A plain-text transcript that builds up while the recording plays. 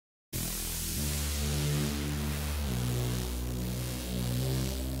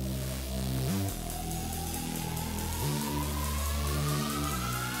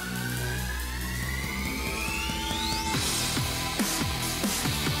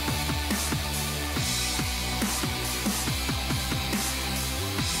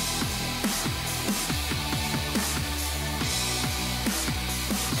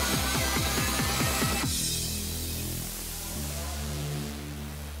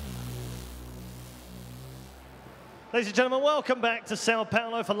Ladies and gentlemen, welcome back to Sao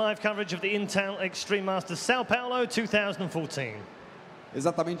Paulo for live coverage of the Intel Extreme Masters Sao Paulo 2014.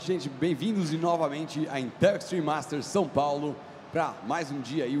 Exatamente, gente. Bem-vindos novamente à Intel Extreme Masters São Paulo para mais um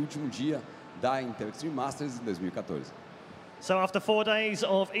dia e último dia da Intel Extreme Masters em 2014. So after 4 days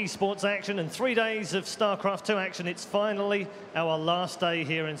of esports action and 3 days of StarCraft 2 action, it's finally our last day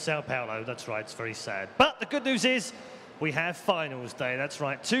here in Sao Paulo. That's right, it's very sad. But the good news is we have finals day. That's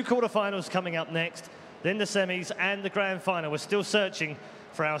right, 2 quarterfinals coming up next, then the semis and the grand final. We're still searching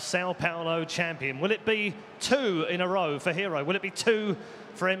for our Sao Paulo champion. Will it be 2 in a row for herO? Will it be 2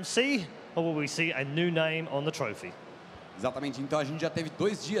 for MC? Or will we see a new name on the trophy? Exatamente, então a gente já teve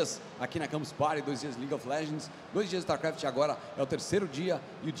 2 dias aqui na Campus Party, 2 dias League of Legends, 2 dias StarCraft e agora é o terceiro dia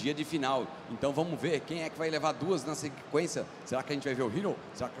e o dia de final. Então vamos ver quem é que vai levar 2 na sequência. Será que a gente vai ver o herO?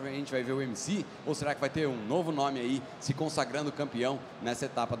 Será que a gente vai ver o MC? Ou será que vai ter um novo nome aí se consagrando campeão nessa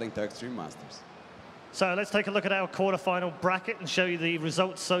etapa da Intel Extreme Masters? So let's take a look at our quarterfinal bracket and show you the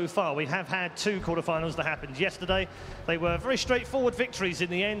results so far. We have had 2 quarterfinals that happened yesterday. They were very straightforward victories in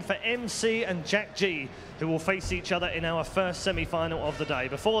the end for MC and Jack G, who will face each other in our first semi-final of the day.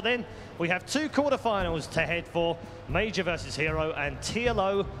 Before then, we have 2 quarterfinals to head for, MajOr versus herO and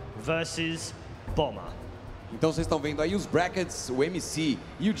TLO versus Bomber. Então vocês estão vendo aí os brackets, o MC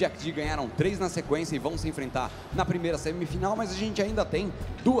e o Jack G ganharam 3 na sequência e vão se enfrentar na primeira semifinal, mas a gente ainda tem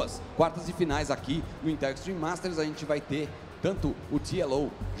 2 quartas e finais aqui no Intel Extreme Masters. A gente vai ter tanto o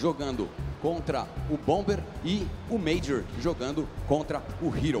TLO jogando contra o Bomber e o MajOr jogando contra o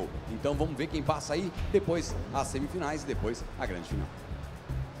herO. Então vamos ver quem passa aí, depois as semifinais e depois a grande final.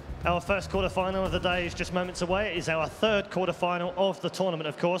 Our first quarterfinal of the day is just moments away. It is our 3rd quarterfinal of the tournament,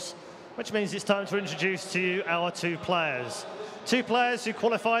 of course, which means it's time to introduce to you our 2 players. 2 players who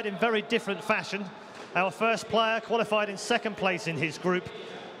qualified in very different fashion. Our first player qualified in 2nd place in his group.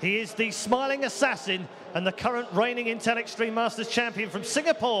 He is the smiling assassin and the current reigning Intel Extreme Masters champion from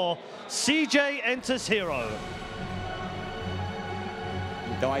Singapore, CJ enters herO.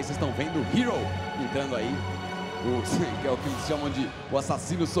 Então aí vocês estão vendo o herO entrando aí, que é o que eles chamam de o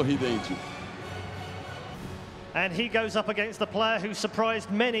assassino sorridente. And he goes up against the player who surprised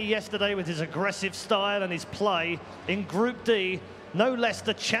many yesterday with his aggressive style and his play in Group D, no less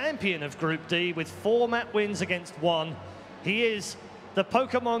the champion of Group D with 4 map wins against 1. He is the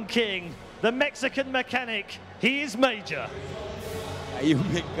Pokemon King, the Mexican mechanic, he is MajOr. Aí o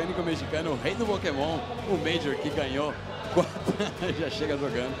mecânico mexicano, o rei do Pokémon, o MajOr, que ganhou 4, já chega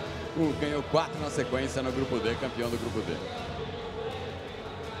jogando, ganhou 4 na sequência no Grupo D, campeão do Grupo D.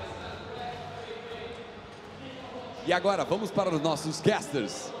 E agora, vamos para os nossos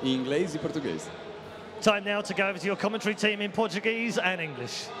casters, em inglês e português. Time now to go over to your commentary team in Portuguese and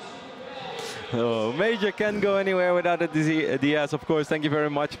English. Oh, MajOr can't go anywhere without a DS, of course. Thank you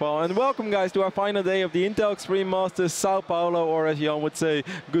very much, Paul. And welcome, guys, to our final day of the Intel Extreme Masters Sao Paulo, or as Jan would say,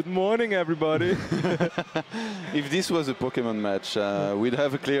 good morning, everybody. If this was a Pokemon match, we'd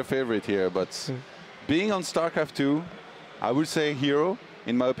have a clear favorite here. But being on StarCraft 2, I would say herO,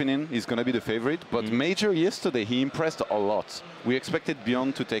 in my opinion, is going to be the favorite. But MajOr yesterday, he impressed a lot. We expected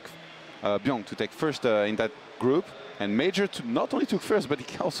Byung to take first in that group. And MajOr not only took first, but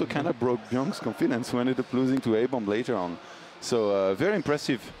he also kind of broke Byung's confidence, who ended up losing to A-Bomb later on. So very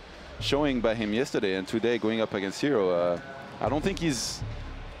impressive showing by him yesterday, and today going up against herO. I don't think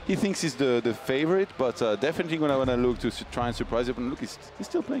he thinks he's the favorite, but definitely going to want to look to try and surprise him. And look, he's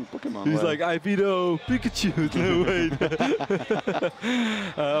still playing Pokemon. He's like, I veto Pikachu. No,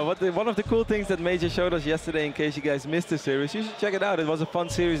 wait. One of the cool things that MajOr showed us yesterday, in case you guys missed the series, you should check it out. It was a fun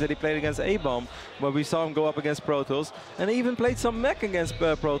series that he played against A-Bomb, where we saw him go up against Protoss, and he even played some mech against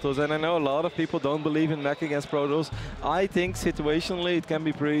Protoss. And I know a lot of people don't believe in mech against Protoss. I think situationally it can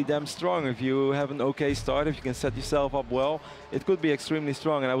be pretty damn strong. If you have an okay start, if you can set yourself up well, it could be extremely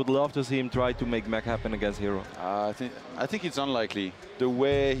strong. And I would love to see him try to make mech happen against herO. I think it's unlikely. The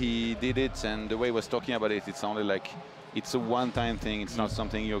way he did it and the way he was talking about it, it sounded like it's a one-time thing. It's not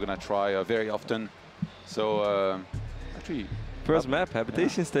something you're going to try very often. So, actually... First map,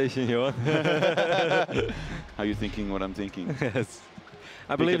 Habitation Station, Johan. Are you thinking what I'm thinking? Yes.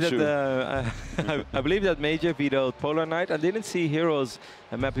 I believe that I believe that MajOr vetoed Polar Knight. I didn't see herO's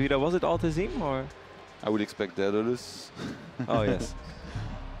map veto. Was it Altazim or? I would expect Daedalus. Oh yes.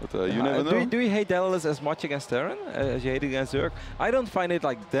 But you never know. Do you hate Daedalus as much against Terran as you hate against Zerg? I don't find it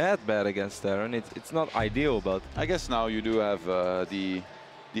like that bad against Terran. It's not ideal, but I guess now you do have the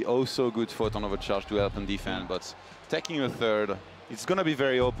oh so good photon overcharge to help and defend. But taking a third, it's gonna be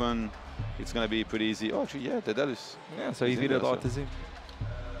very open. It's gonna be pretty easy. Oh, actually, yeah, Daedalus. Yeah, so he vetoed Altazim.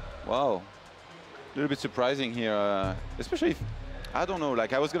 Wow, a little bit surprising here, especially if, I don't know,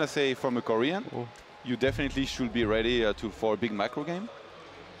 like I was gonna say from a Korean, you definitely should be ready for a big macro game.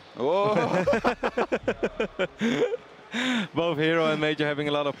 Oh! Both herO and MajOr having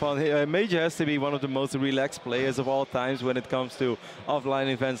a lot of fun. MajOr has to be one of the most relaxed players of all times when it comes to offline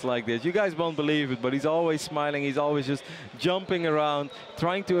events like this. You guys won't believe it, but he's always smiling. He's always just jumping around,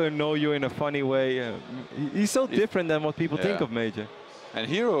 trying to annoy you in a funny way. He's so different than what people think of MajOr. And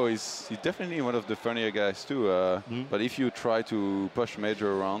herO is definitely one of the funnier guys too. But if you try to push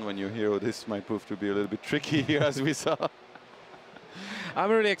MajOr around when you're herO, this might prove to be a little bit tricky here, as we saw. I'm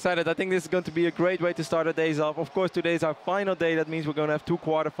really excited. I think this is going to be a great way to start our days off. Of course, today is our final day. That means we're going to have 2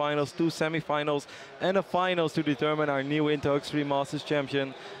 quarterfinals, 2 semifinals, and a finals to determine our new Intel Extreme Masters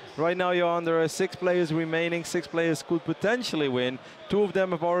champion. Right now, Johan, there are 6 players remaining. 6 players could potentially win. 2 of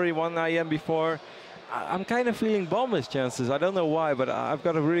them have already won IEM before. I'm kind of feeling Bomber's chances. I don't know why, but I've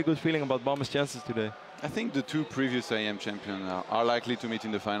got a really good feeling about Bomber's chances today. I think the 2 previous IEM champions are likely to meet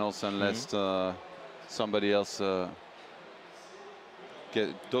in the finals unless somebody else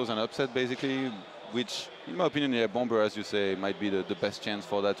does an upset, basically, which, in my opinion, Bomber, as you say, might be the best chance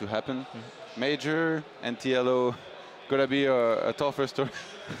for that to happen. MajOr and TLO gonna be a tougher story.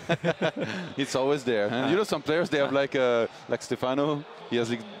 It's always there. And you know, some players, they have like Stefano. He has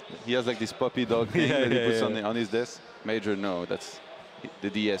like this puppy dog thing that he puts on his desk. MajOr, no, that's the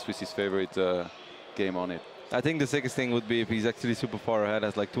DS with his favorite game on it. I think the sickest thing would be if he's actually super far ahead,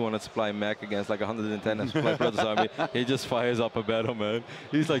 has like 200 supply mech against like 110 supply Protoss army. He just fires up a battle, man.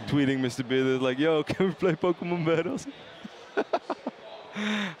 He's like tweeting Mr. Bidders like, yo, can we play Pokemon battles?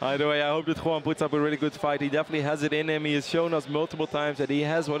 Either way, I hope that Juan puts up a really good fight. He definitely has it in him. He has shown us multiple times that he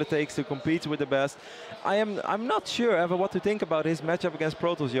has what it takes to compete with the best. I'm not sure ever what to think about his matchup against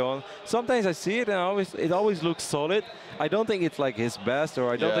Protoss, Johan. Sometimes I see it and it always looks solid. I don't think it's like his best, or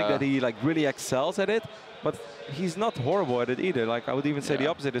I don't think that he like really excels at it. But he's not horrible at it either. Like, I would even say the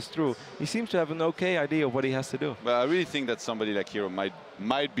opposite is true. He seems to have an okay idea of what he has to do. But I really think that somebody like herO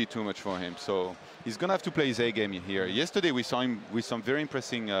might be too much for him. So he's going to have to play his A game here. Yesterday we saw him with some very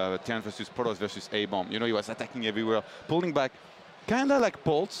impressive Terran versus Protoss versus A-bomb. You know, he was attacking everywhere, pulling back, kind of like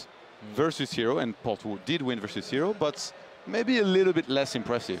Paulo versus herO. And Paulo did win versus herO, but maybe a little bit less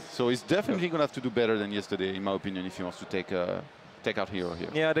impressive. So he's definitely going to have to do better than yesterday, in my opinion, if he wants to take out herO here.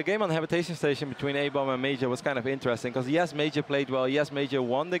 Yeah, the game on Habitation Station between A-bomb and MajOr was kind of interesting, because yes, MajOr played well, yes, MajOr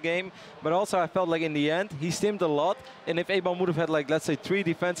won the game, but also I felt like in the end, he stimmed a lot, and if A-bomb would have had like, let's say 3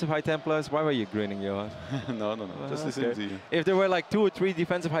 defensive High Templars, why were you grinning, Johan? No, just listening to you. If there were like 2 or 3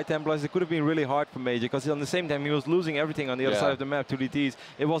 defensive High Templars, it could have been really hard for MajOr, because on the same time, he was losing everything on the other side of the map, 2 DTs.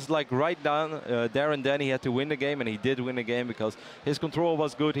 It was like right down there and then he had to win the game, and he did win the game because his control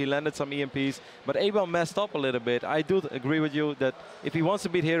was good, he landed some EMPs, but A-bomb messed up a little bit. I do agree with you that if he wants to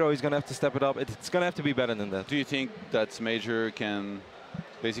beat herO, he's going to have to step it up. It's going to have to be better than that. Do you think that MajOr can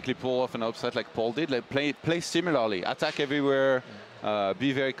basically pull off an upset like Paul did? Like play similarly, attack everywhere,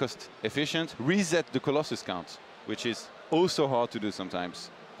 be very cost efficient, reset the Colossus count, which is also hard to do sometimes.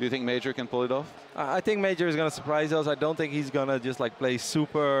 Do you think MajOr can pull it off? I think MajOr is going to surprise us. I don't think he's going to just like play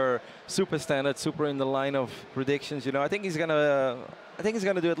super standard, super in the line of predictions. You know, I think he's going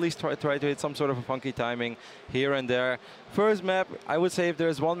to do at least try to hit some sort of a funky timing here and there. First map, I would say if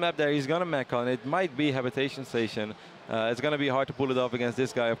there's one map there he's going to mech on, it might be Habitation Station. It's going to be hard to pull it off against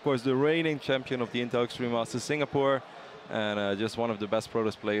this guy. Of course, the reigning champion of the Intel Extreme Masters, Singapore. And just one of the best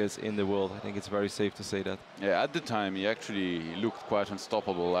Protoss players in the world. I think it's very safe to say that. Yeah, at the time he actually looked quite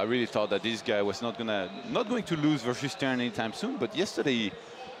unstoppable. I really thought that this guy was not going to lose versus Terran anytime soon. But yesterday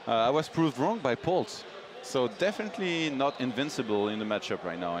I was proved wrong by Paulo. So definitely not invincible in the matchup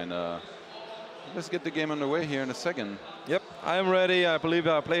right now. And let's get the game underway here in a second. Yep, I'm ready. I believe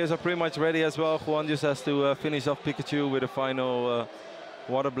our players are pretty much ready as well. Juan just has to finish off Pikachu with a final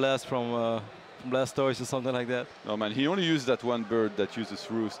water blast from Blastoise or something like that. No, man, he only used that one bird that uses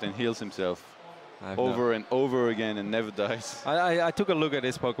Roost and heals himself over and over again and never dies. I took a look at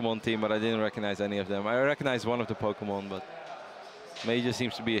his Pokemon team, but I didn't recognize any of them. I recognized one of the Pokemon, but MajOr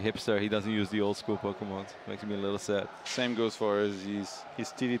seems to be a hipster. He doesn't use the old school Pokemon. Makes me a little sad. Same goes for his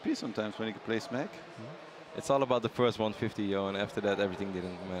TVP sometimes when he plays Smack. It's all about the first 150, yo, and after that everything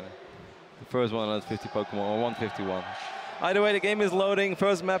didn't matter. The first 150 Pokemon, or 151. Either way, the game is loading.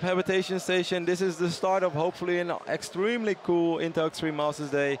 First map, Habitation Station. This is the start of hopefully an extremely cool Intel Extreme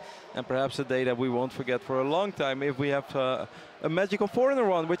Masters Day, and perhaps a day that we won't forget for a long time if we have a magical Foreigner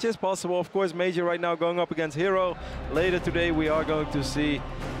run, which is possible. Of course, MajOr right now going up against herO. Later today, we are going to see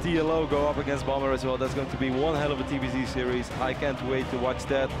TLO go up against Bomber as well. That's going to be one hell of a TVZ series. I can't wait to watch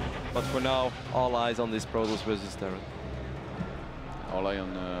that. But for now, all eyes on this Protoss versus Terran. All eye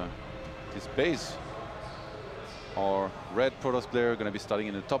on this base. Our red Protoss player going to be starting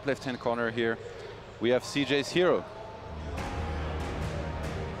in the top left-hand corner here. we have CJ's herO.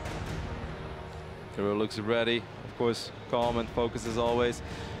 herO looks ready, of course, calm and focused as always.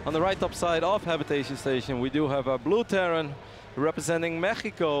 On the right top side of Habitation Station, we do have a blue Terran representing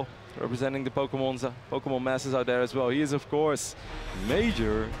Mexico, representing the Pokemon masters out there as well. He is, of course,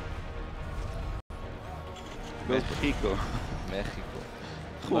 MajOr. Mexico. Mexico.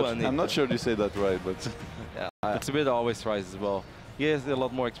 I'm not sure you say that right, but yeah, it's a bit always tries as well. He has a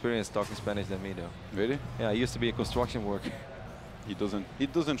lot more experience talking Spanish than me, though. Really? Yeah, I used to be a construction worker. He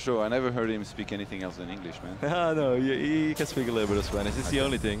doesn't show. I never heard him speak anything else than English, man. No, he can speak a little bit of Spanish. It's the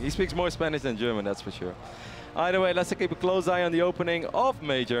only thing. He speaks more Spanish than German, that's for sure. Either way, let's keep a close eye on the opening of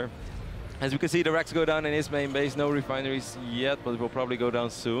MajOr. As we can see, the Rex go down in his main base. No refineries yet, but it will probably go down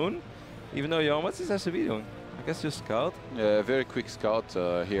soon. Even though, Jan, what's his SUV doing? I guess just scout. Yeah, very quick scout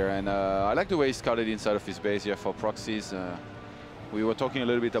here, and I like the way he scouted inside of his base here for proxies. We were talking a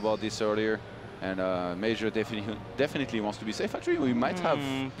little bit about this earlier, and MajOr definitely wants to be safe. Actually, we might have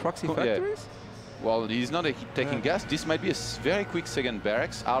proxy factories. Yeah. Well, he's not taking gas. This might be a very quick second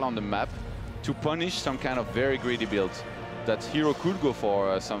barracks out on the map to punish some kind of very greedy build that herO could go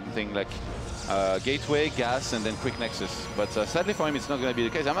for, something like gateway, gas, and then quick nexus. But sadly for him, it's not going to be the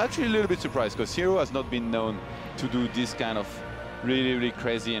case. I'm actually a little bit surprised because herO has not been known to do this kind of really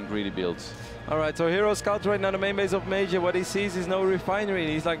crazy and greedy builds. All right, so herO scouts right now the main base of MajOr. What he sees is no refinery,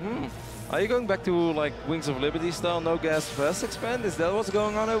 and he's like, are you going back to like Wings of Liberty style, no gas, fast expand? Is that what's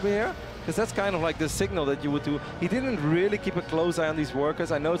going on over here? Because that's kind of like the signal that you would do. He didn't really keep a close eye on these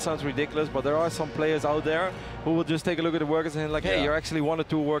workers. I know it sounds ridiculous, but there are some players out there who will just take a look at the workers and like, hey, you're actually 1 or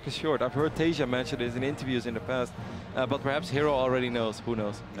 2 workers short. I've heard Tasia mention this in interviews in the past, but perhaps herO already knows. Who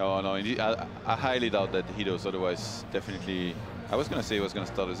knows? No, indeed, I highly doubt that he does. Otherwise, definitely, I was going to say he was going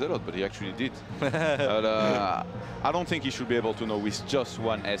to start a zero, but he actually did. But I don't think he should be able to know with just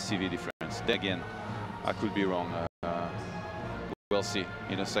 1 SCV difference. Then again, I could be wrong. We'll see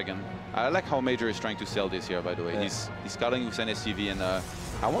in a second. I like how MajOr is trying to sell this here, by the way. Yeah. He's scouting with an SCV, and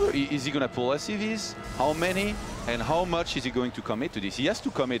I wonder, is he going to pull SCVs? How many? And how much is he going to commit to this? He has to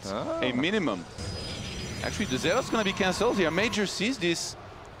commit a minimum. Actually, the zero's going to be cancelled here. MajOr sees this.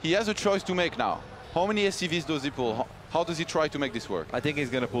 He has a choice to make now. How many SCVs does he pull? How does he try to make this work? I think he's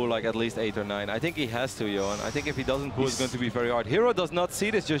going to pull like at least 8 or 9. I think he has to, Johan. I think if he doesn't pull, it's going to be very hard. herO does not see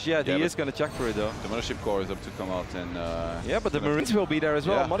this just yet. Yeah, he is going to check for it, though. The Mothership Core is up to come out, and yeah, but the Marines will be there as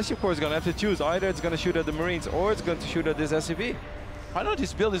well. Yeah. Mothership Core is going to have to choose. Either it's going to shoot at the Marines or it's going to shoot at this SCV. I know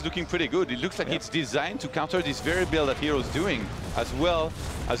this build is looking pretty good. It looks like it's designed to counter this very build that herO's doing, as well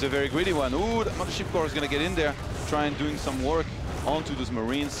as a very greedy one. Ooh, the Mothership Core is going to get in there, try and doing some work onto those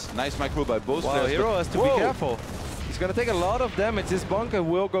Marines. Nice micro by both players. herO has to be careful. He's going to take a lot of damage. This bunker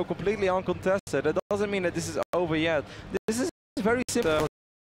will go completely uncontested. That doesn't mean that this is over yet. This is very simple.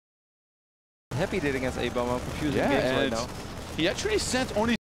 Happy did against A-bomb. I'm confusing games right now. He actually sent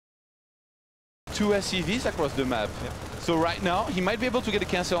only 2 SCVs across the map. Yeah. So right now, he might be able to get a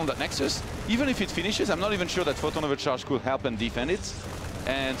cancel on that Nexus. Even if it finishes, I'm not even sure that Photon Overcharge could help and defend it.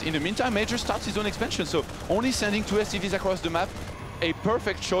 And in the meantime, MajOr starts his own expansion. So only sending 2 SCVs across the map, a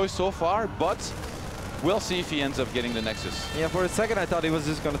perfect choice so far, but we'll see if he ends up getting the Nexus. Yeah, for a second I thought he was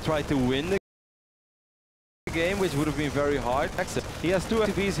just going to try to win the game, which would have been very hard. He has 2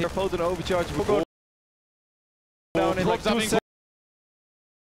 SCVs here, Photon Overcharge will go down in like 2 seconds.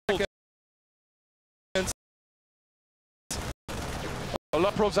 A lot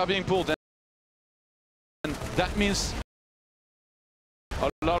of probes are being pulled, and that means a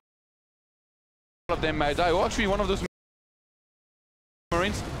lot of them might die. Oh, actually, one of those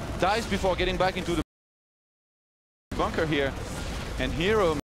Marines dies before getting back into the bunker here. And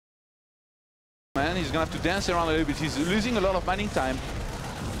herO, man, he's gonna have to dance around a little bit. He's losing a lot of mining time.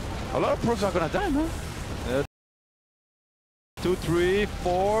 A lot of probes are gonna die, man. 2, 3,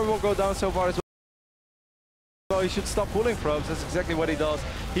 4 will go down so far as well. So he should stop pulling probes. That's exactly what he does.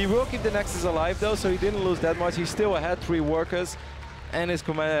 He will keep the Nexus alive though, so he didn't lose that much. He's still ahead 3 workers, and his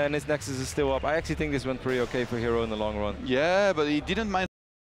command and his Nexus is still up. I actually think this went pretty okay for herO in the long run. Yeah, but he didn't mind.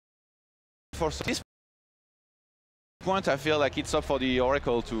 For this point, I feel like it's up for the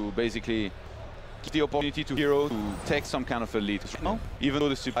Oracle to basically give the opportunity to herO to take some kind of a lead. Even though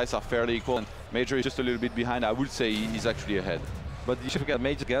the supplies are fairly equal and MajOr is just a little bit behind, I would say he's actually ahead. But you should forget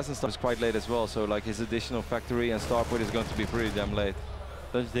MajOr gas and stuff is quite late as well, so like his additional factory and starport is going to be pretty damn late.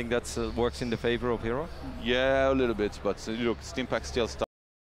 Don't you think that works in the favor of herO? Yeah, a little bit, but look, Stimpack still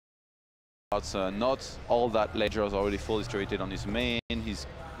starts not all that late. MajOr is already fully distributed on his main. He's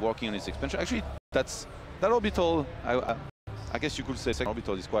working on his expansion. Actually, that orbital, I guess you could say second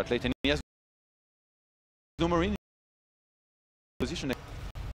orbital is quite late, and he has no Marine position.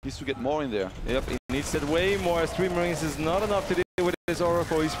 Needs to get more in there. Yep, he needs that way more. 3 Marines is not enough to deal with this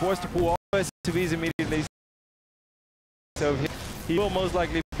Oracle. He's forced to pull all his SCVs immediately. So he will most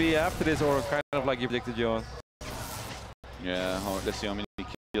likely be after this, or kind of like you predicted, Johan. Yeah, let's see how many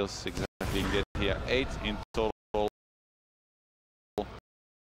kills exactly he get here. 8 in total.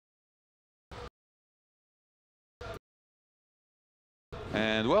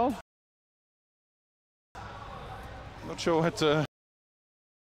 And well, not sure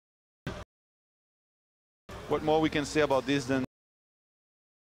what more we can say about this than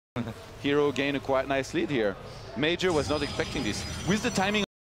herO gained a quite nice lead here. MajOr was not expecting this. With the timing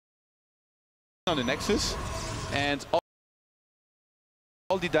on the Nexus and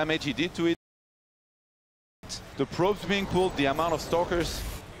all the damage he did to it, the probes being pulled, the amount of stalkers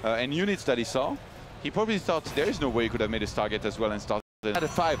and units that he saw, he probably thought there is no way he could have made his target as well and started at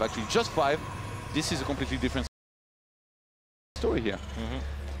 5, actually just 5. This is a completely different story here.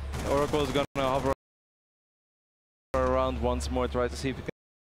 Oracle is going to hover around once more, try to see if he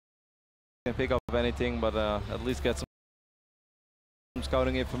can pick up anything, but at least get some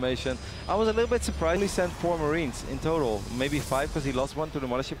scouting information. I was a little bit surprised he sent 4 Marines in total, maybe 5 because he lost one to the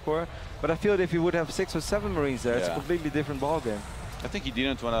Mothership Core, but I feel that if he would have 6 or 7 Marines there, it's a completely different ballgame. I think he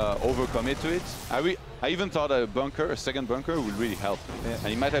didn't want to overcommit to it. I even thought a second bunker would really help. Yeah. And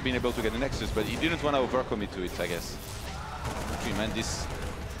he might have been able to get the Nexus, but he didn't want to overcommit to it, I guess. Actually, man, this...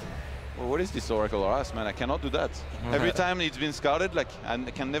 Well, what is this Oracle RS, man? I cannot do that. Every time it's been scouted, like, I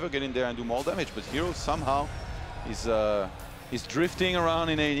can never get in there and do more damage, but herO somehow is drifting around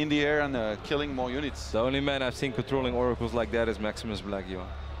in the air and killing more units. The only man I've seen controlling Oracles like that is Maximus Black, Johan.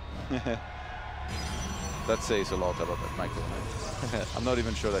 That says a lot about that Michael. I'm not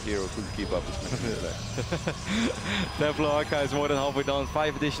even sure that herO could keep up with Maximus. Templar Archive is more than halfway down.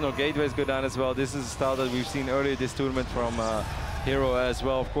 5 additional gateways go down as well. This is a style that we've seen earlier this tournament from herO as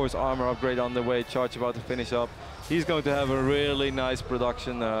well. Of course, armor upgrade on the way. Charge about to finish up. He's going to have a really nice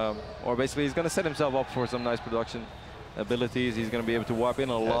production, or basically he's going to set himself up for some nice production abilities. He's going to be able to warp in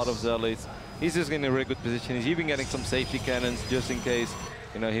a lot of zealots. He's just in a really good position. He's even getting some safety cannons just in case,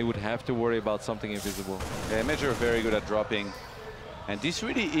 you know, he would have to worry about something invisible. Yeah, MajOr very good at dropping. And this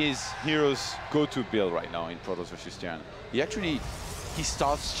really is herO's go-to build right now in Protoss versus Terran. He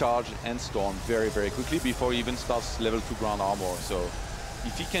starts Charge and Storm very, very quickly before he even starts level 2 ground armor. So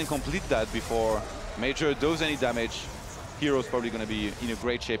if he can complete that before MajOr does any damage, herO's probably going to be in a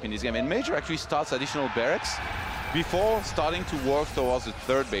great shape in this game. And MajOr actually starts additional barracks before starting to work towards the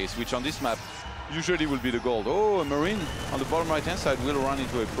 3rd base, which on this map usually will be the goal. Oh, a Marine on the bottom right-hand side will run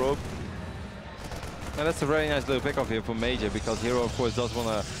into a probe. And that's a very nice little pickup here for MajOr, because herO, of course, does want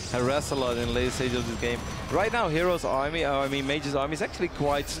to harass a lot in the later stages of this game. Right now, herO's army, MajOr's army is actually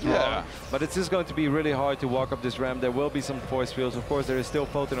quite strong, but it's just going to be really hard to walk up this ramp. There will be some force fields. Of course, there is still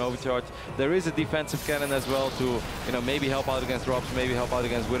Photon Overcharge. There is a defensive cannon as well to, you know, maybe help out against drops, maybe help out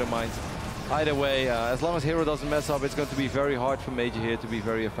against Wither Mines. Either way, as long as herO doesn't mess up, it's going to be very hard for MajOr here to be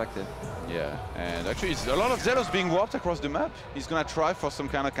very effective. Yeah, and actually, it's a lot of Zealots being warped across the map. He's going to try for some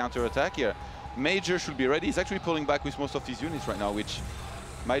kind of counter-attack here. MajOr should be ready. He's actually pulling back with most of his units right now, which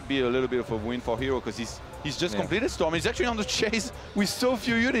might be a little bit of a win for herO, because he's just completed Storm. He's actually on the chase with so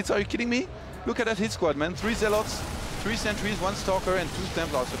few units. Are you kidding me? Look at that hit squad, man. 3 Zealots, 3 Sentries, 1 Stalker, and 2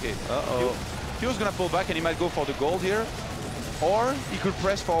 Templars. Okay. herO's going to pull back, and he might go for the gold here. Or he could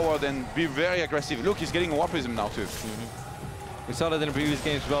press forward and be very aggressive. Look, he's getting Warpism now, too. We saw that in the previous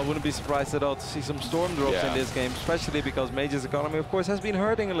games as well. Wouldn't be surprised at all to see some Storm drops in this game, especially because MajOr's economy, of course, has been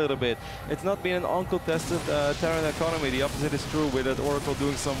hurting a little bit. It's not been an uncontested Terran economy. The opposite is true, with that Oracle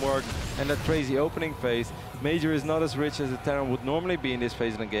doing some work and that crazy opening phase. MajOr is not as rich as a Terran would normally be in this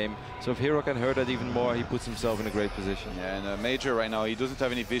phase of the game. So if herO can hurt that even more, he puts himself in a great position. Yeah, and MajOr right now, he doesn't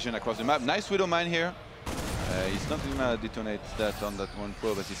have any vision across the map. Nice Widow Mine here. He's not going to detonate that on that one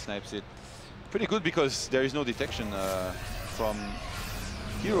probe as he snipes it. Pretty good, because there is no detection from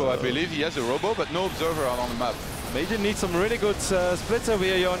herO, I believe. He has a robo, but no observer out on the map. MajOr needs some really good splits over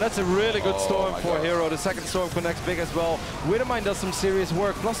here, Johan. That's a really good storm for herO. The second storm connects big as well. Withermine does some serious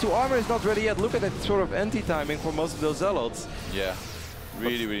work. +2 armor is not ready yet. Look at that sort of anti-timing for most of those Zealots. Yeah,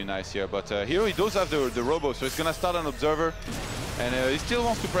 really, really nice here. But herO, he does have the robo, so he's going to start an observer. And he still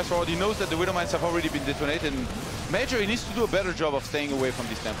wants to press forward. He knows that the Widow Mines have already been detonated. And MajOr, he needs to do a better job of staying away from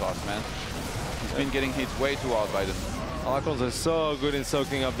these Templars, man. He's been getting hit way too hard by them. Archons are so good in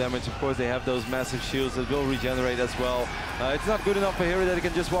soaking up damage. Of course, they have those massive shields that will regenerate as well. It's not good enough for herO that he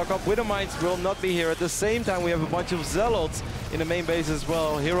can just walk up. Widow Mines will not be here. At the same time, we have a bunch of Zealots in the main base as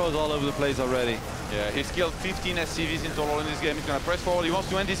well. herO's all over the place already. Yeah, he's killed 15 SCVs in total in this game. He's going to press forward. He wants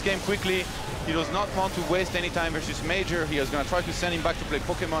to end this game quickly. He does not want to waste any time versus MajOr. He is going to try to send him back to play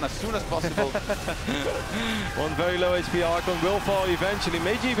Pokemon as soon as possible. One very low HP Archon will fall eventually.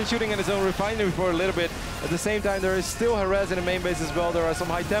 MajOr even shooting in his own refinery for a little bit. At the same time, there is still herO in the main base as well. There are some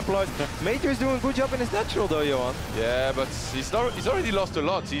high Templars. MajOr is doing a good job in his natural though, Johan. Yeah, but he's already lost a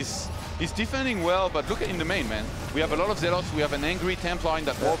lot. He's defending well, but look at in the main, man. We have a lot of Zealots. We have an angry Templar in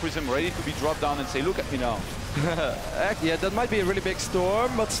that War Prism ready to be dropped down and say, look at me now. Yeah, that might be a really big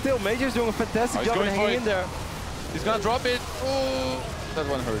storm, but still, MajOr's doing a fantastic job hanging in there. He's gonna drop it. Oh, that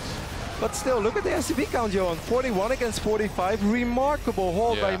one hurts. But still, look at the SCV count, Johan. 41 against 45. Remarkable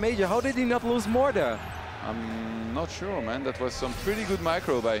hold by MajOr. How did he not lose more there? I'm not sure, man. That was some pretty good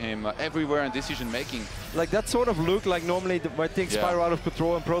micro by him everywhere in decision making. Like that sort of look, like normally where things spiral out of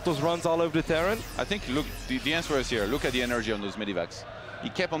control and Protoss runs all over the Terran. I think, look, the answer is here. Look at the energy on those medivacs. He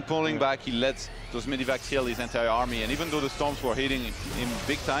kept on pulling back. He let those medivacs heal his entire army. And even though the storms were hitting him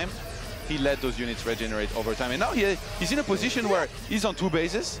big time, he let those units regenerate over time. And now he's in a position where he's on 2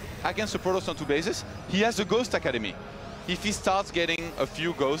 bases, against the Protoss on 2 bases. He has a Ghost Academy. If he starts getting a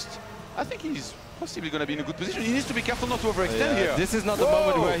few Ghosts, I think he's possibly going to be in a good position. He needs to be careful not to overextend here. This is not the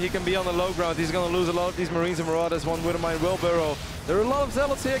moment where he can be on the low ground. He's going to lose a lot of these Marines and Marauders. One Widowmine will burrow. There are a lot of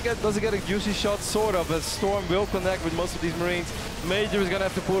Zealots here. Does he get a juicy shot? Sort of. A Storm will connect with most of these Marines. MajOr is going to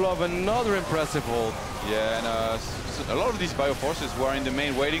have to pull off another impressive hold. Yeah, and a lot of these Bioforces were in the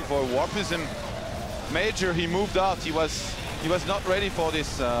main waiting for War Prism. MajOr, he moved out. He was not ready for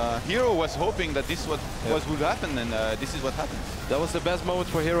this. herO was hoping that this would happen, and this is what happened. That was the best moment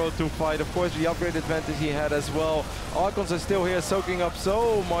for herO to fight. Of course, the upgrade advantage he had as well. Archons are still here, soaking up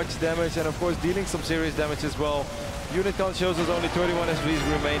so much damage, and of course, dealing some serious damage as well. Unit count shows us only 31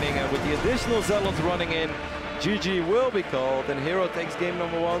 SVs remaining, and with the additional Zealots running in, GG will be called, and herO takes game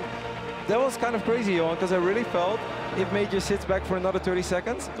number 1. That was kind of crazy, Johan, because I really felt if MajOr sits back for another 30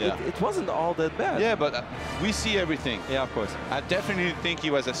 seconds, it wasn't all that bad. Yeah, but we see everything. Yeah, of course. I definitely think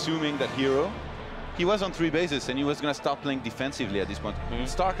he was assuming that herO, he was on 3 bases and he was going to start playing defensively at this point. In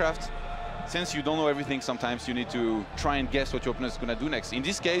StarCraft, since you don't know everything, sometimes you need to try and guess what your opponent is going to do next. In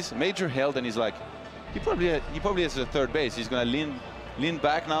this case, MajOr held and he's like, he probably has a 3rd base. He's going to lean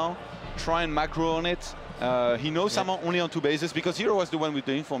back now, try and macro on it. He knows I'm only on 2 bases because herO was the one with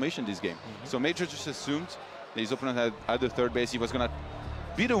the information this game. So MajOr just assumed that his opponent had the 3rd base. He was going to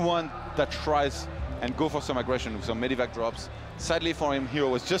be the one that tries and go for some aggression with some medivac drops. Sadly for him, herO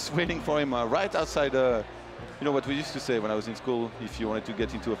was just waiting for him right outside. You know what we used to say when I was in school, if you wanted to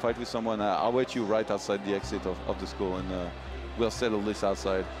get into a fight with someone, I'll wait you right outside the exit of the school and we'll settle this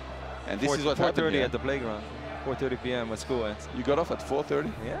outside. And this is what happened. 4:30 at the playground. 4:30 p.m. when school ends. You got off at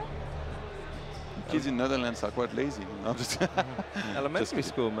 4:30? Yeah. Kids in Netherlands are quite lazy. No, just Elementary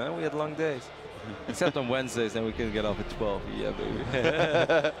school, man. We had long days. Except on Wednesdays, then we can get off at 12. Yeah, baby.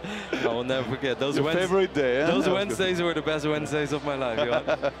 I will never forget. Those favorite day, Those Wednesdays were the best Wednesdays of my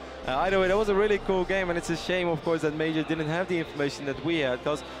life. Either way, that was a really cool game, and it's a shame, of course, that MajOr didn't have the information that we had,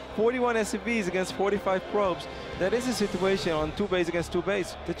 because 41 SCVs against 45 probes, that is a situation on 2 base against 2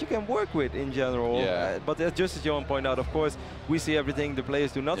 base that you can work with in general. Yeah. But just as Johan pointed out, of course, we see everything, the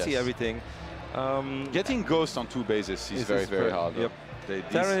players do not see everything. Getting Ghost on 2 bases is very, very hard. Yep.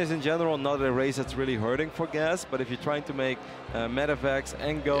 Terran is in general not a race that's really hurting for gas, but if you're trying to make medevacs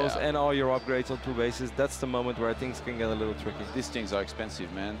and Ghosts and all your upgrades on 2 bases, that's the moment where things can get a little tricky. These things are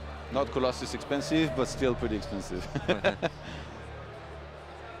expensive, man. Not Colossus expensive, but still pretty expensive.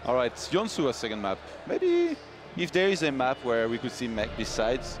 All right, Yonsu, a 2nd map. Maybe if there is a map where we could see mech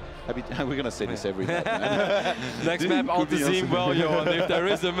besides, we're going to say this every map, man. Next map, Altazim, well, Johan, if there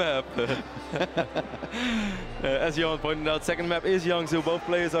is a map. As Johan pointed out, 2nd map is Yangzhou. Both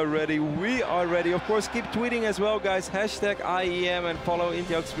players are ready. We are ready. Of course, keep tweeting as well, guys. Hashtag IEM and follow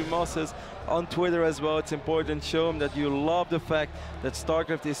Intiox Remasters on Twitter as well. It's important. Show them that you love the fact that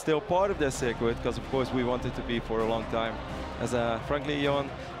StarCraft is still part of their circuit, because, of course, we want it to be for a long time. As frankly, Johan,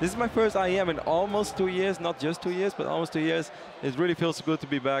 this is my first IEM in almost 2 years, not just 2 years, but almost 2 years. It really feels good to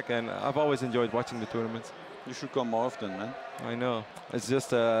be back, and I've always enjoyed watching the tournaments. You should come more often, man. I know. It's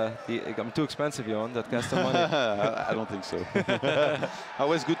just I'm too expensive, Johan. That costs some money. I don't think so.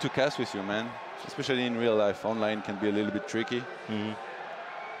 Always good to cast with you, man. Especially in real life. Online can be a little bit tricky.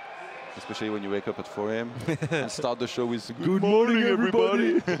 Especially when you wake up at 4 a.m. and start the show with "Good morning,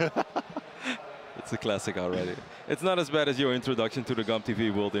 everybody." It's a classic already. It's not as bad as your introduction to the GOM TV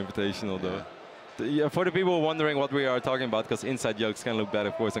World Invitational, though. Yeah, for the people wondering what we are talking about, because inside jokes can look bad,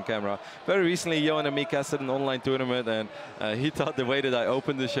 of course, on camera. Very recently, Johan and me casted an online tournament, and he thought the way that I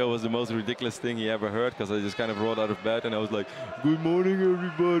opened the show was the most ridiculous thing he ever heard, because I just kind of rolled out of bed and I was like, "Good morning,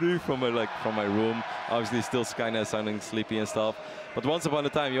 everybody," from my room. Obviously, still kind of sounding sleepy and stuff. But once upon a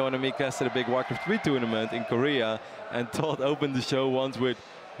time, Johan and me casted a big Warcraft 3 tournament in Korea, and Todd opened the show once with,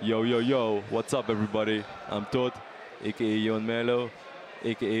 "Yo, yo, yo, what's up, everybody? I'm Todd, aka Johan Merlo,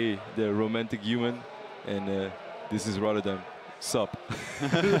 aka the romantic human, and this is Rotterdam. Sup."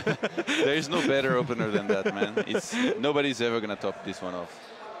 There is no better opener than that, man. Nobody's ever gonna top this one off.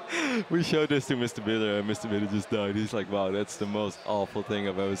 We showed this to Mr. Bitter, and Mr. Bitter just died. He's like, "Wow, that's the most awful thing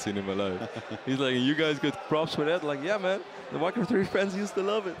I've ever seen in my life." He's like, "You guys get props for that?" Like, "Yeah, man. The Warcraft 3 fans used to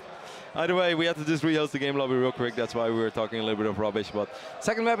love it." Either way, we had to just rehost the game lobby real quick. That's why we were talking a little bit of rubbish. But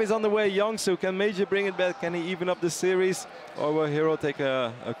second map is on the way. Youngsu, can MajOr bring it back? Can he even up the series? Or will herO take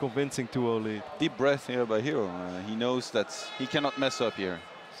a convincing 2-0 lead? Deep breath here by herO. He knows that he cannot mess up here.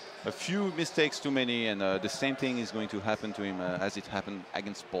 A few mistakes too many, and the same thing is going to happen to him as it happened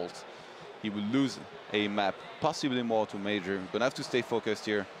against Bolt. He will lose a map, possibly more to MajOr. Gonna have to stay focused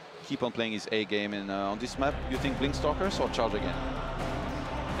here, keep on playing his A game. And on this map, you think Blinkstalkers or Charge again?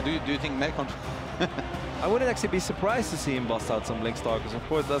 And do you think Mech on? I wouldn't actually be surprised to see him bust out some Blinkstalkers. Of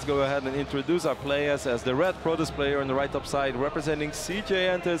course, let's go ahead and introduce our players. As the red Protoss player on the right top side, representing CJ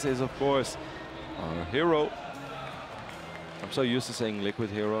enters, is of course our herO. I'm so used to saying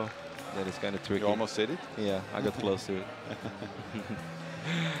Liquid herO that it's kind of tricky. You almost said it? Yeah, I got close to it.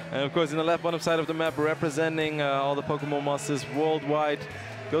 And of course, in the left bottom side of the map, representing all the Pokemon Masters worldwide,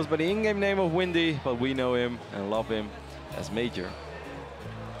 goes by the in-game name of Windy, but we know him and love him as MajOr.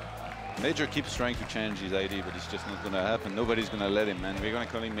 MajOr keeps trying to change his ID, but it's just not going to happen. Nobody's going to let him, man. We're going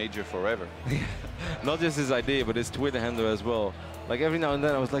to call him MajOr forever. Not just his ID, but his Twitter handle as well. Like every now and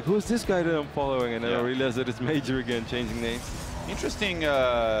then I was like, "Who's this guy that I'm following?" And then I realized that it's MajOr again, changing names. Interesting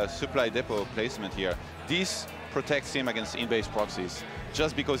supply depot placement here. This protects him against in-base proxies.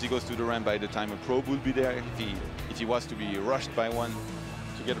 Just because he goes to the ramp by the time a probe will be there, if he was to be rushed by one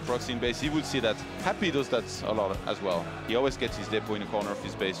to get a proxy in base, he would see that. Happy does that a lot as well. He always gets his depot in the corner of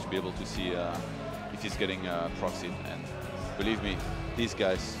his base to be able to see if he's getting proxied. And believe me, these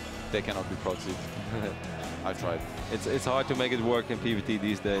guys, they cannot be proxied. I tried. It's hard to make it work in PvT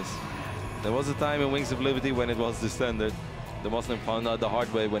these days. There was a time in Wings of Liberty when it was the standard. The Muslim found out the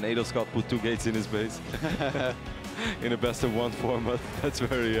hard way when Adel Scott put 2 gates in his base. In a best-of-1 format. That's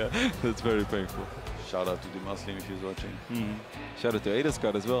very painful. Shout out to the Muslim if he's watching. Shout out to Adel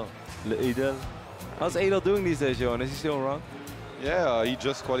Scott as well. Adel. How's Adel doing these days, Johan? Is he still around? Yeah, he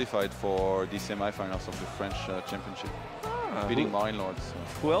just qualified for the semi-finals of the French Championship, beating Marine Lords.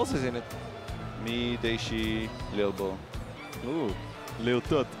 Who else is in it? Me, Daishi, Lil Bo. Ooh, Lil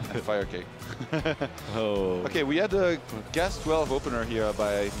Tut. And Firecake. Oh. Okay, we had a Gas 12 opener here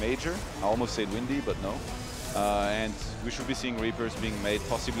by MajOr. I almost said Windy, but no. And we should be seeing Reapers being made,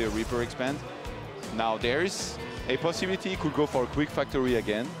 possibly a Reaper expand. Now there's a possibility he could go for a Quick Factory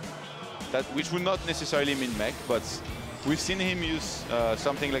again, which would not necessarily mean mech, but we've seen him use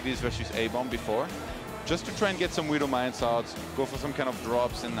something like this versus A-Bomb before, just to try and get some Widow Mines out, go for some kind of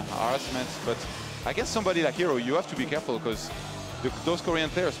drops and harassments. But I guess somebody like herO, you have to be careful, because those Korean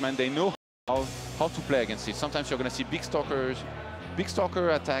players, man, they know how to play against it. Sometimes you're going to see big stalker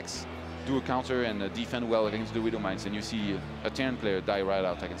attacks, do a counter and defend well against the Widow Mines, and you see a Terran player die right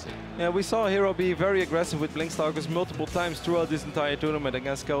out against it. Yeah, we saw herO be very aggressive with Blinkstalkers multiple times throughout this entire tournament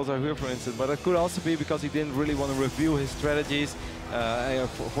against Kelzar here, for instance, but it could also be because he didn't really want to reveal his strategies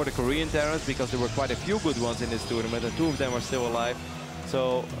for the Korean Terrans, because there were quite a few good ones in this tournament, and 2 of them are still alive.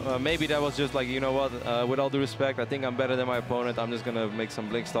 So maybe that was just like, you know what, with all due respect, I think I'm better than my opponent, I'm just going to make some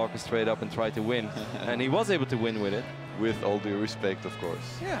Blinkstalkers straight up and try to win. And he was able to win with it. With all due respect, of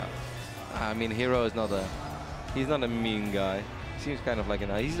course. Yeah. I mean, herO is he's not a mean guy. He seems kind of like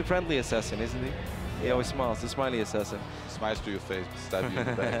he's a friendly assassin, isn't he? He always smiles, the smiley assassin. Smiles to your face, stab you in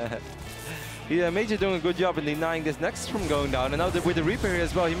the back. Yeah, MajOr doing a good job in denying this Nexus from going down. And now with the Reaper here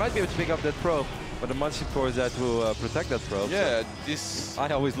as well, he might be able to pick up that probe. But the Munchkin Core is there to protect that probe. Yeah, so this... I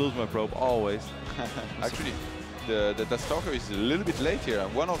always lose my probe, always. Actually, the Stalker is a little bit late here.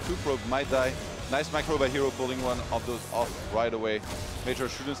 1 or 2 probes might die. Nice macro by herO, pulling one of those off right away. MajOr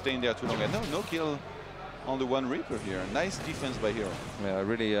shouldn't stay in there too long. And no kill on the one Reaper here. Nice defense by herO. Yeah,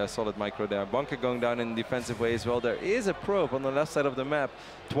 really solid micro there. Bunker going down in a defensive way as well. There is a probe on the left side of the map.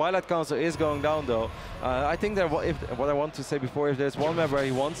 Twilight Council is going down though. I think that what I want to say before, if there's one map where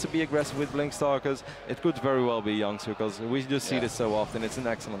he wants to be aggressive with Blinkstalkers, it could very well be Youngsu, because we just see this so often. It's an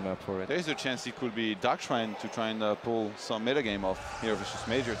excellent map for it. There's a chance it could be Dark Shrine to try and pull some metagame off here versus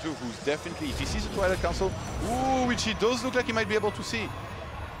Major too, who's definitely, if he sees the Twilight Council, ooh, which he does look like he might be able to see.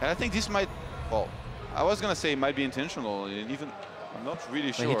 And I think this might, well, I was gonna say it might be intentional, and even I'm not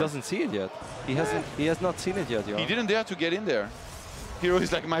really sure. He doesn't see it yet. He has not seen it yet, He didn't dare to get in there. herO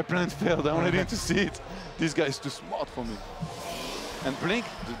is like, my plan failed, I wanted him to see it. This guy is too smart for me. And Blink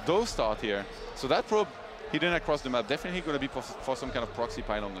does start here. So that probe hidden across the map, definitely going to be for some kind of proxy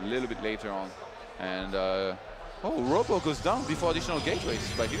pylon a little bit later on. And oh, Robo goes down before additional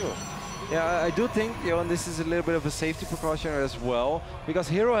gateways by herO. Yeah, I do think, and this is a little bit of a safety precaution as well, because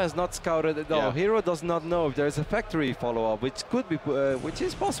herO has not scouted at all. herO does not know if there's a factory follow-up, which could be, which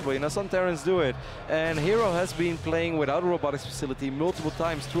is possible. Some Terrans do it, and herO has been playing without a robotics facility multiple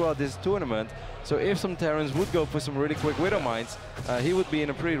times throughout this tournament. So if some Terrans would go for some really quick Widow Mines, he would be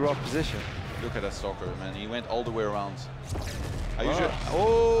in a pretty rough position. Look at that Stalker, man. He went all the way around.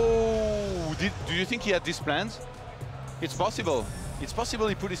 Oh, do you think he had this planned? It's possible. It's possible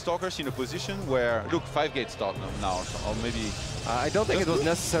he put his Stalkers in a position where, look, 5 gates start now, or maybe... I don't think it was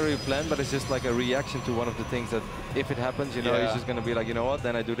necessarily planned, but it's just like a reaction to one of the things that, if it happens, he's just going to be like, you know what,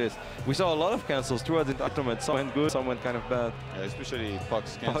 then I do this. We saw a lot of cancels throughout the tournament. Some went good, some went kind of bad. Yeah, especially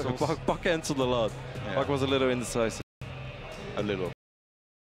Puck's cancels. Puck canceled a lot. Yeah. Puck was a little indecisive. A little.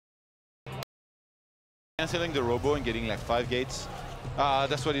 Canceling the Robo and getting like 5 gates.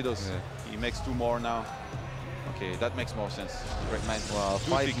 That's what he does. Yeah. He makes 2 more now. Okay, that makes more sense. Great man. Wow,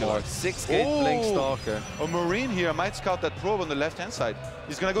 5 more. 6-gate Blinkstalker. A Marine here might scout that probe on the left-hand side.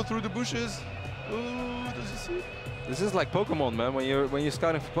 He's gonna go through the bushes. Oh, does he see? This is like Pokemon, man. When you're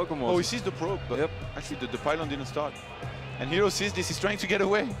scouting for Pokemon. Oh, he sees the probe, but actually the pylon didn't start. And herO sees this. He's trying to get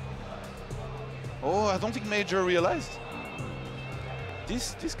away. Oh, I don't think Major realized.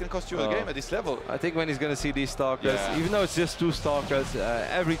 This can cost you a game at this level. I think when he's going to see these Stalkers, even though it's just 2 Stalkers,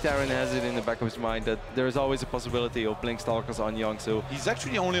 every Terran has it in the back of his mind that there is always a possibility of Blinkstalkers on Youngsu. He's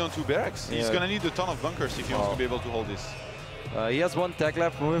actually only on 2 barracks. He's going to need a ton of bunkers if he wants to be able to hold this. He has 1 tech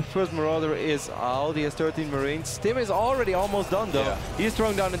left. First Marauder is out. He has 13 Marines. Tim is already almost done though. He's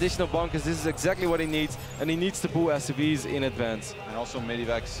throwing down additional bunkers. This is exactly what he needs, and he needs to pull SCVs in advance. And also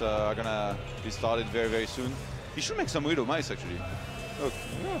Medivacs are going to be started very, very soon. He should make some Widow Mice actually. Look.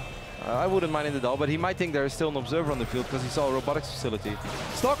 I wouldn't mind it at all, but he might think there is still an observer on the field because he saw a robotics facility.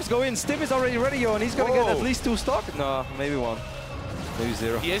 Stalkers go in. Stim is already ready, and he's going to get at least 2 Stalkers. No, maybe 1. Maybe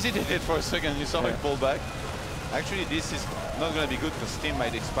 0. He hesitated for a second. You saw him pull back. Actually, this is not going to be good because Stim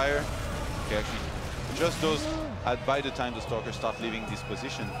might expire. Okay, actually, just those by the time the Stalkers start leaving this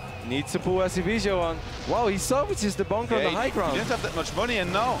position. Needs to pull SCVs on. Wow, he salvages the bunker on the high ground. He didn't have that much money,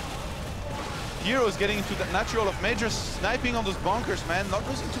 and now herO is getting into that natural of Major sniping on those bunkers, man. Not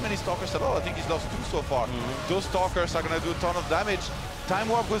losing too many Stalkers at all. I think he's lost 2 so far. Those Stalkers are going to do a ton of damage. Time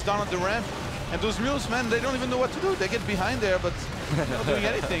Warp goes down at the ramp. And those mules, man, they don't even know what to do. They get behind there, but they're not doing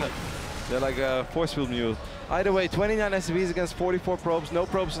anything. They're like a force field mule. Either way, 29 SCVs against 44 probes. No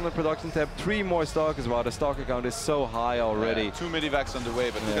probes on the production tab. 3 more Stalkers. Wow, the Stalker count is so high already. 2 Medivacs on the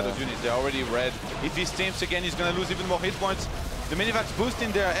way, but look at those units. They're already red. If he steams again, he's going to lose even more hit points. The Medivacs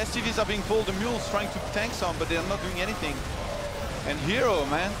boosting there. SCVs are being pulled. The mules trying to tank some, but they're not doing anything. And herO,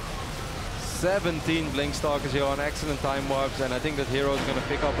 man. 17 Blinkstalkers here on excellent time warps, and I think that herO is going to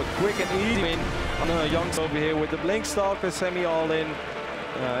pick up a quick and easy win on Youngsu over here with the Blinkstalker semi all-in.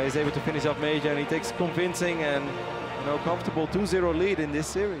 Is able to finish off Major, and he takes convincing and comfortable 2-0 lead in this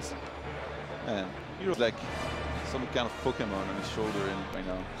series. Man, hero's like some kind of Pokemon on his shoulder right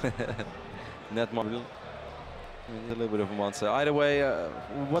now. Net model. A little bit of a monster. Either way,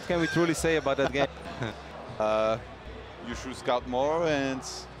 what can we truly say about that game? You should scout more and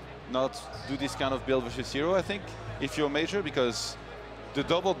not do this kind of build versus herO, I think, if you're Major, because the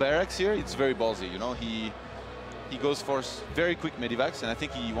double barracks here, it's very ballsy, He goes for very quick Medivacs, and I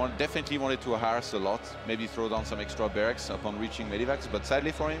think he definitely wanted to harass a lot, maybe throw down some extra barracks upon reaching Medivacs, but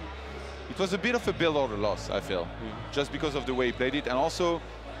sadly for him, it was a bit of a build order loss, I feel, just because of the way he played it, and also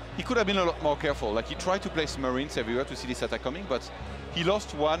he could have been a lot more careful. Like, he tried to place Marines everywhere to see this attack coming, but he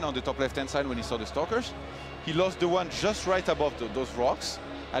lost 1 on the top left-hand side when he saw the Stalkers. He lost the one just right above those rocks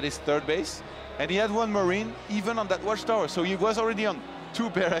at his 3rd base, and he had 1 Marine even on that watchtower, so he was already on 2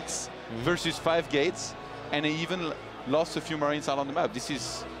 barracks versus 5 gates. And he even lost a few Marines out on the map. This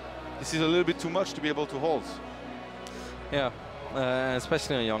is a little bit too much to be able to hold. Yeah,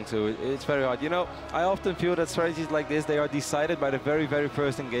 especially on Young too. It's very hard. You know, I often feel that strategies like this, they are decided by the very, very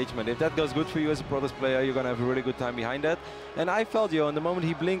first engagement. If that goes good for you as a Protoss player, you're going to have a really good time behind that. And I felt, in the moment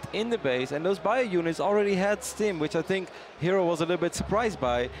he blinked in the base, and those bio units already had stim, which I think herO was a little bit surprised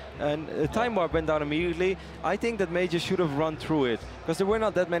by, and the time warp went down immediately. I think that MajOr should have run through it, because there were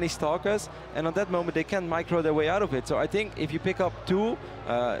not that many Stalkers, and on that moment they can micro their way out of it. So I think if you pick up 2,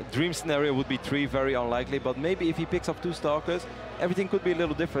 dream scenario would be 3, very unlikely, but maybe if he picks up 2 Stalkers, everything could be a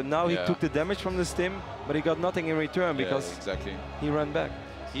little different. Now he took the damage from the stim, but he got nothing in return because exactly. He ran back.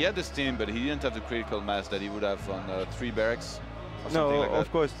 He had the stim, but he didn't have the critical mass that he would have on 3 barracks or something like that.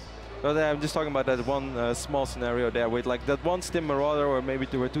 Of course. But I'm just talking about that one small scenario there with like that one stim marauder, or maybe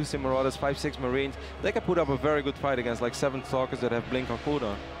there were 2 stim marauders, 5, 6 marines. They can put up a very good fight against like 7 Stalkers that have blink on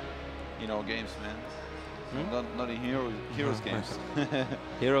cooldown. In our games, man. Not in hero's games.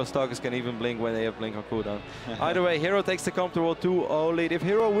 herO Stalkers can even blink when they have blink on cooldown. Either way, herO takes the comfortable 2-0 lead. If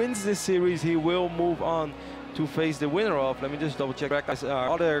herO wins this series, he will move on to face the winner of, let me just double check,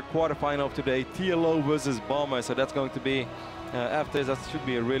 other quarterfinal of today, TLO versus Bomber. So that's going to be, after this, that should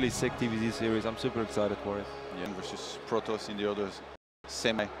be a really sick TVZ series. I'm super excited for it. Yeah, versus Protoss in the others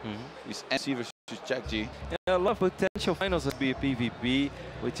semi. With MC versus Jack G. Yeah, a lot of potential finals would be a PvP,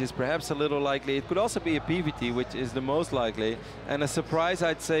 which is perhaps a little likely. It could also be a PvT, which is the most likely. And a surprise,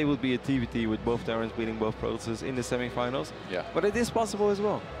 I'd say, would be a TvT with both Terrans beating both Protosses in the semifinals. Yeah. But it is possible as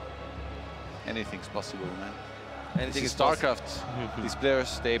well. Anything's possible, man. Anything is StarCraft. These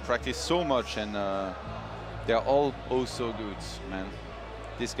players, they practice so much, and they're all oh so good, man.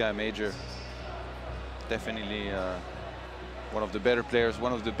 This guy, MajOr, definitely one of the better players,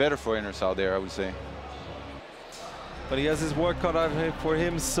 one of the better foreigners out there, I would say. But he has his work cut out for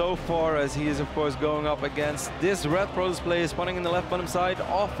him so far, as he is, of course, going up against this red Protoss player spawning in the left bottom side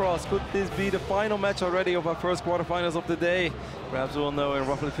of Frost. Could this be the final match already of our first quarterfinals of the day? Perhaps we'll know in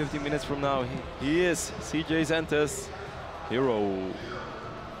roughly 50 minutes from now. He is CJ Xanthus, herO.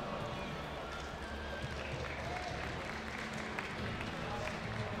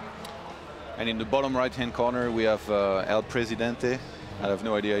 And in the bottom right-hand corner, we have El Presidente. I have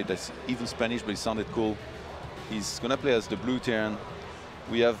no idea if that's even Spanish, but it sounded cool. He's going to play as the blue Terran.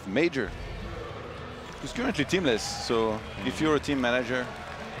 We have MajOr, who's currently teamless. So if you're a team manager,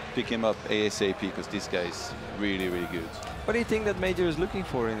 pick him up ASAP, because this guy is really, really good. What do you think that MajOr is looking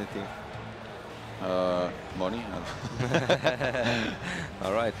for in the team? Money.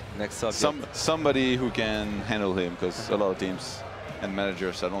 All right, next subject. Somebody who can handle him, because a lot of teams and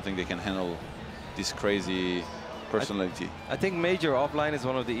managers, I don't think they can handle this crazy personality. I think MajOr offline is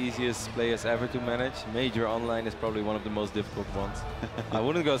one of the easiest players ever to manage. MajOr online is probably one of the most difficult ones. I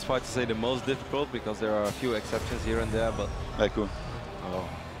wouldn't go as far to say the most difficult, because there are a few exceptions here and there, but... Like who? Oh,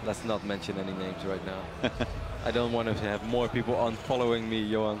 let's not mention any names right now. I don't want to have more people unfollowing me,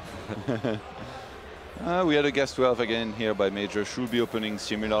 Johan. We had a guest 12 again here by MajOr. Should be opening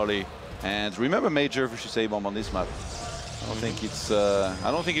similarly. And remember MajOr versus e.sport on this map.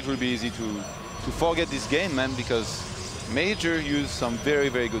 I don't think it will be easy to forget this game, man, because MajOr used some very,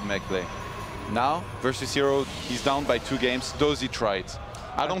 very good mech play. Now, versus herO, he's down by 2 games. Does he try it?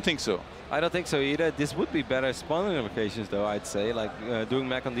 I don't think so. I don't think so either. This would be better spawning locations, though, I'd say. Like, doing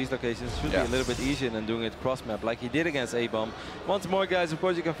mech on these locations should be a little bit easier than doing it cross-map, like he did against a.sport. Once more, guys, of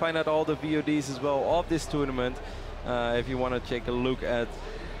course, you can find out all the VODs as well of this tournament. If you want to take a look at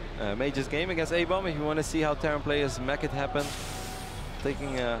MajOr's game against a.sport, if you want to see how Terran players mech it happen,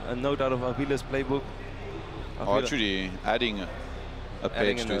 taking a note out of Avila's playbook. Or actually adding a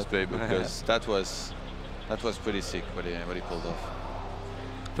page to his playbook, because that was pretty sick what he pulled off.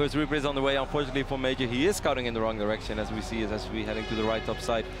 First Reaper is on the way, unfortunately for MajOr. He is scouting in the wrong direction, as we see, as we heading to the right top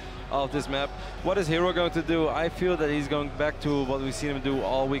side of this map. What is herO going to do? I feel that he's going back to what we've seen him do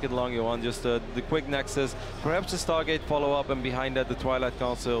all weekend long, Johan. Just the quick Nexus, perhaps the Stargate follow-up, and behind that the Twilight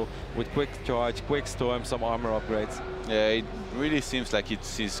Council with quick charge, quick storm, some armor upgrades. Yeah, it really seems like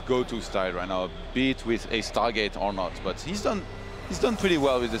it's his go-to style right now, be it with a Stargate or not. But he's done pretty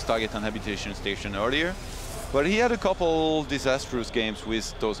well with the Stargate and Habitation Station earlier. But he had a couple disastrous games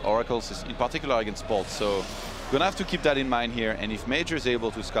with those Oracles, in particular against Paulo. So gonna have to keep that in mind here. And if MajOr is able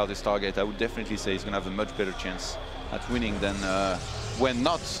to scout his target, I would definitely say he's gonna have a much better chance at winning than when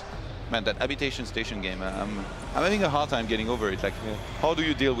not. Man, that Habitation Station game, I'm having a hard time getting over it. Like, how do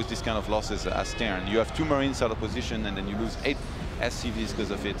you deal with this kind of losses as Terran? You have 2 Marines out of position, and then you lose 8 SCVs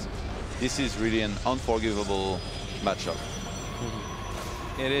because of it. This is really an unforgivable matchup.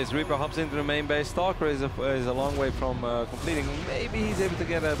 It is. Reaper hops into the main base. Stalker is a long way from completing. Maybe he's able to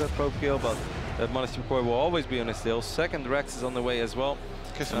get that probe kill, but that Monastery Core will always be on his tail. Second Rex is on the way as well.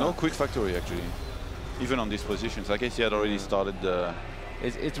 Okay, so no quick factory, actually. even on these positions. I guess he had already started the...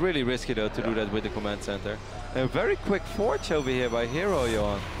 It's really risky though to do that with the command center. A very quick forge over here by herO,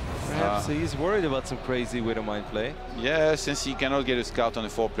 Johan. Perhaps he's worried about some crazy Widow Mind play. Yeah, since he cannot get a scout on a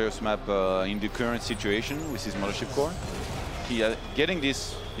 4-players map in the current situation with his Mothership Core, getting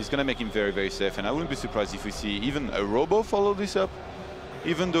this is going to make him very, very safe. And I wouldn't be surprised if we see even a Robo follow this up.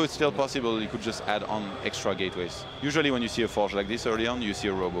 Even though it's still possible, he could just add on extra gateways. Usually when you see a forge like this early on, you see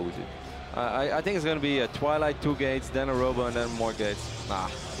a Robo with it. I think it's going to be a Twilight, 2 gates, then a Robo, and then more gates. Nah,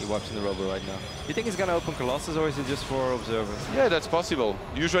 he wipes in the Robo right now. You think he's going to open Colossus, or is it just for observers? Yeah, that's possible.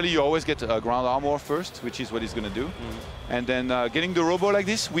 Usually you always get a ground armor first, which is what he's going to do. And then getting the Robo like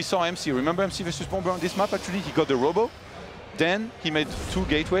this, we saw MC. Remember MC versus Bomber on this map, actually? He got the Robo. Then he made 2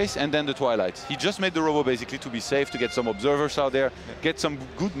 gateways and then the Twilight. He just made the Robo basically to be safe, to get some observers out there, get some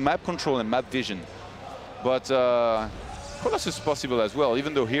good map control and map vision. But Colossus is possible as well,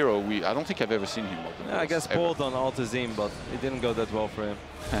 even though herO, I don't think I've ever seen him open. Yeah, I guess pulled on Altazim, but it didn't go that well for him.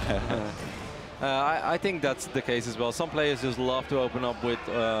 I think that's the case as well. Some players just love to open up with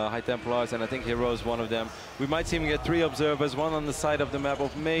High Templars, and I think herO is one of them. We might see him get 3 observers, 1 on the side of the map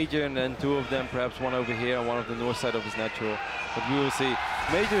of MajOr, and then 2 of them, perhaps 1 over here, and 1 of the north side of his natural. But we will see.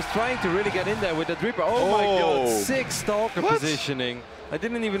 MajOr is trying to really get in there with that Reaper. Oh my god, 6 Stalker positioning. I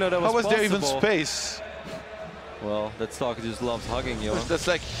didn't even know that was possible. How was there even space? Well, that Stalker just loves hugging you. That's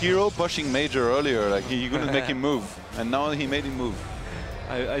like herO pushing MajOr earlier. Like he couldn't make him move, and now he made him move.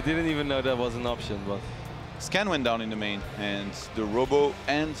 I didn't even know that was an option, but... Scan went down in the main, and the Robo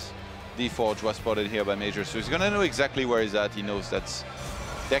and the Forge was spotted here by MajOr. So he's gonna know exactly where he's at. He knows that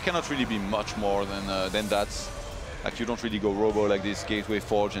there cannot really be much more than that. Like you don't really go Robo like this, Gateway,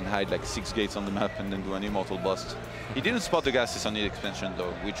 Forge, and hide like 6 gates on the map and then do an Immortal Bust. He didn't spot the gases on the expansion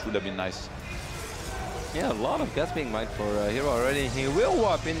though, which would have been nice. Yeah, a lot of gas being mined for herO already. He will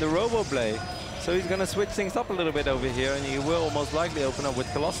warp in the Robo play. So he's going to switch things up a little bit over here, and he will most likely open up with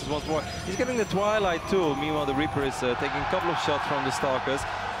Colossus once more. He's getting the Twilight too. Meanwhile, the Reaper is taking a couple of shots from the Stalkers.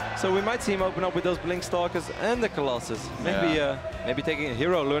 So we might see him open up with those Blink Stalkers and the Colossus. Maybe maybe taking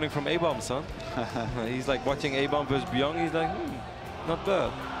herO, learning from A-Bomb, son. He's like watching A-Bomb versus Byung. He's like, not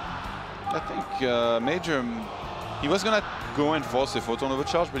bad. I think MajOr, he was going to go and force a Photon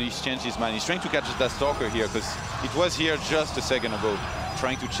Overcharge, but he's changed his mind. He's trying to catch that Stalker here, because it was here just a second ago,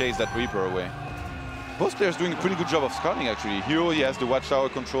 trying to chase that Reaper away. Both players doing a pretty good job of scouting, actually. herO, he has the Watchtower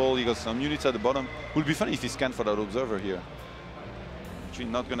control, he got some units at the bottom. Would be funny if he scanned for that Observer here. Actually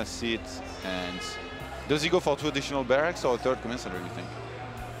not gonna see it. And does he go for 2 additional barracks or a 3rd command center, you think?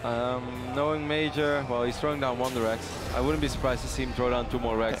 Knowing MajOr, well, he's throwing down 1 Rex. I wouldn't be surprised to see him throw down 2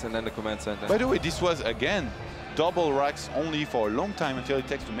 more Rex and then the command center. By the way, this was, again, double Rex only for a long time until it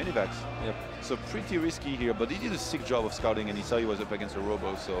takes 2 minibacks. Yep. So pretty risky here, but he did a sick job of scouting, and he saw he was up against a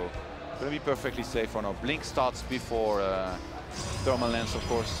Robo, so gonna be perfectly safe for now. Blink starts before Thermal Lance, of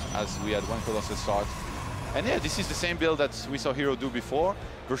course, as we had 1 Colossus start. And yeah, this is the same build that we saw herO do before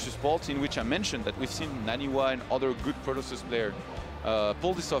versus Bolt, in which I mentioned that we've seen Naniwa and other good Protoss players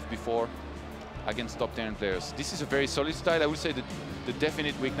pull this off before against top 10 players. This is a very solid style. I would say that the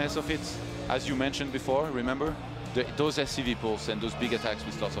definite weakness of it, as you mentioned before, remember? Those SCV pulls and those big attacks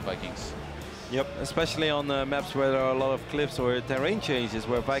with lots of Vikings. Yep, especially on maps where there are a lot of cliffs or terrain changes,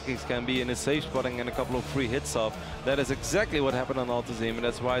 where Vikings can be in a safe spotting and a couple of free hits off. That is exactly what happened on Altazim, and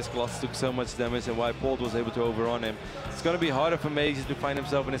that's why his Colossus took so much damage and why Paulo was able to overrun him. It's going to be harder for MajOr to find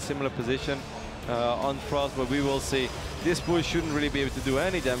himself in a similar position on Frost, but we will see. This push shouldn't really be able to do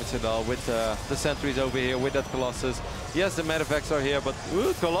any damage at all with the sentries over here, with that Colossus. Yes, the Medivacs are here, but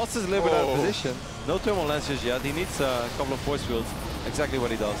Colossus is a little bit out of position. No Thermal Lancers yet. He needs a couple of force fields. Exactly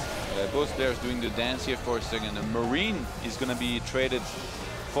what he does. Both players doing the dance here for a second. A Marine is going to be traded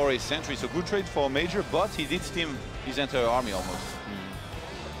for a Sentry. So good trade for MajOr, but he did steam his entire army almost.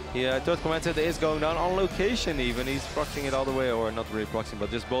 Yeah, 3rd command center is going down on location even. He's proxying it all the way, or not really proxying,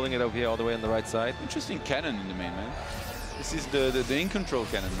 but just bowling it over here all the way on the right side. Interesting cannon in the main, man. This is the in-control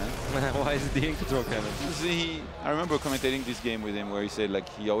cannon, man. Why is it the in-control cannon? I remember commentating this game with him where he said like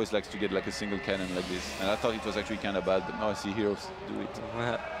he always likes to get like a single cannon like this. And I thought it was actually kind of bad, but now I see heroes do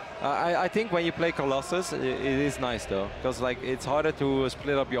it. I think when you play Colossus, it is nice though, because like it's harder to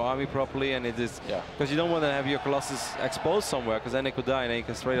split up your army properly, and it is because you don't want to have your Colossus exposed somewhere, because then they could die and then you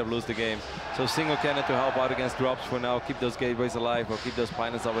can straight up lose the game. So single cannon to help out against drops for now, keep those gateways alive or keep those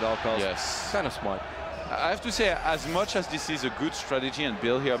pylons up at all costs. Yes, kind of smart. I have to say, as much as this is a good strategy and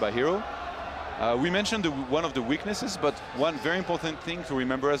build here by herO, we mentioned one of the weaknesses, but one very important thing to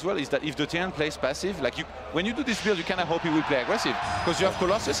remember as well is that if the Terran plays passive, like when you do this build, you kind of hope he will play aggressive, because you have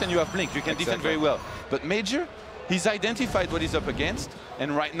Colossus and you have Blink, you can defend very well. But MajOr, he's identified what he's up against,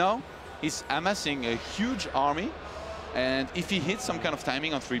 and right now, he's amassing a huge army. And if he hits some kind of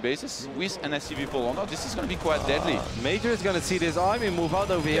timing on 3 bases with an SCV pull or not, this is going to be quite deadly. MajOr is going to see this army move out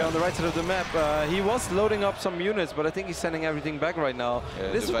over here on the right side of the map. He was loading up some units, but I think he's sending everything back right now.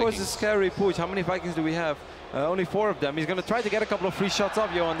 This, of course, is a scary push. How many Vikings do we have? Only 4 of them. He's going to try to get a couple of free shots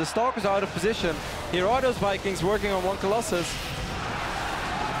off, Johan. The Stalkers are out of position. Here are those Vikings working on 1 Colossus.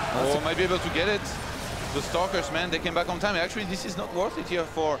 Oh, might be able to get it. The Stalkers, man, they came back on time. Actually, this is not worth it here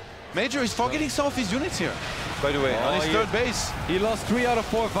for MajOr. He's forgetting some of his units here, by the way, on his 3rd base. He lost 3 out of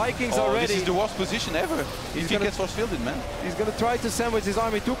 4 Vikings already. This is the worst position ever. If he gets force-fielded, man. He's going to try to sandwich his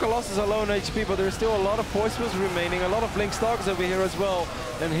army. 2 Colossus are low on HP, but there's still a lot of force fields remaining. A lot of Blink Stalkers over here as well.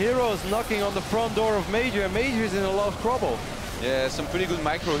 And herO's knocking on the front door of MajOr, and MajOr is in a lot of trouble. Yeah, some pretty good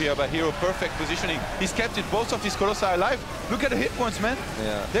micro here by herO. Perfect positioning. He's kept it, both of his Colossi alive. Look at the hit points, man.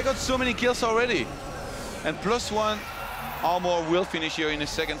 Yeah. They got so many kills already. And +1 armor will finish here in a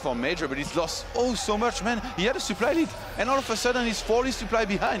second for MajOr, but he's lost so much, man. He had a supply lead, and all of a sudden he's 40 supply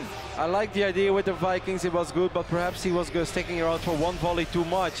behind. I like the idea with the Vikings, it was good, but perhaps he was sticking around for 1 volley too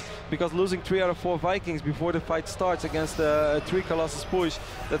much, because losing 3 out of 4 Vikings before the fight starts against a 3 Colossus push,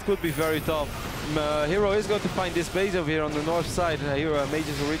 that could be very tough. herO is going to find this base over here on the north side. Here,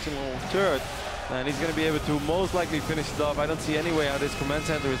 MajOr's original 3rd. And he's going to be able to most likely finish it off. I don't see any way how this command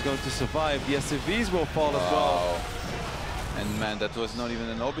center is going to survive. The SCVs will fall as well. And man, that was not even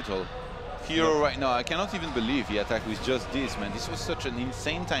an orbital. herO right now, I cannot even believe he attacked with just this, man. This was such an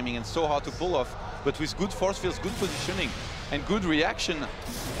insane timing and so hard to pull off. But with good force fields, good positioning, and good reaction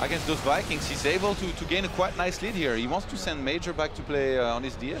against those Vikings, he's able to gain a quite nice lead here. He wants to send MajOr back to play on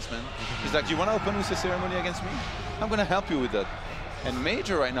his DS, man. He's like, you want to open with a ceremony against me? I'm going to help you with that. And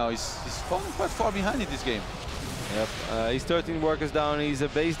MajOr right now is falling quite far behind in this game. Yep, he's 13 workers down, he's a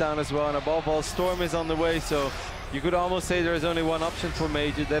base down as well, and above all, Storm is on the way, so you could almost say there is only one option for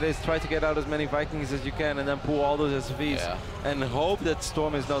MajOr, that is try to get out as many Vikings as you can and then pull all those SCVs and hope that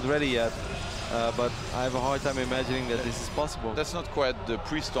Storm is not ready yet. But I have a hard time imagining that this is possible. That's not quite the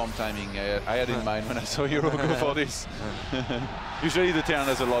pre-Storm timing I had in mind when I saw herO go for this. Usually the Terran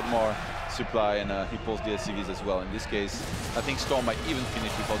has a lot more supply and he pulls the SCVs as well. In this case, I think Storm might even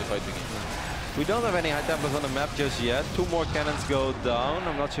finish before the fight begins. We don't have any High Templars on the map just yet. 2 more cannons go down.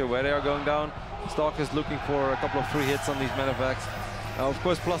 I'm not sure where they are going down. Stalker's looking for a couple of free hits on these medevacs. Of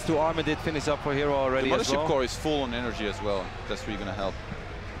course, +2 armor did finish up for herO already the as well. Mothership Core is full on energy as well. That's really going to help.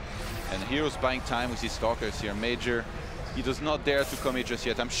 And herO's buying time with his Stalkers here. MajOr, he does not dare to commit just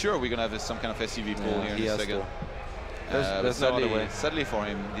yet. I'm sure we're going to have some kind of SCV pull here in a second. There's no other way. Sadly for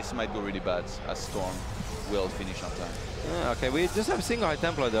him, this might go really bad, as Storm will finish on time. Okay, we just have a single High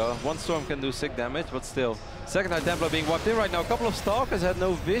Templar though. 1 Storm can do 6 damage, but still. Second High Templar being wiped in right now. A couple of Stalkers had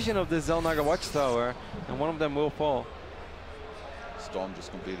no vision of this Xel'Naga Watchtower, and one of them will fall. Storm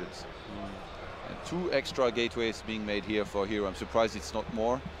just completed. And 2 extra gateways being made here for herO. I'm surprised it's not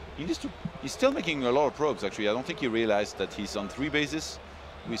more. He's still making a lot of probes, actually. I don't think he realized that he's on 3 bases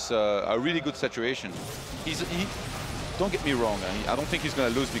with a really good saturation. Don't get me wrong, I don't think he's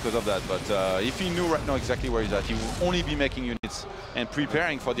going to lose because of that, but if he knew right now exactly where he's at, he will only be making units and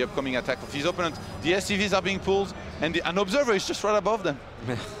preparing for the upcoming attack of his opponent. The SCVs are being pulled, and an observer is just right above them.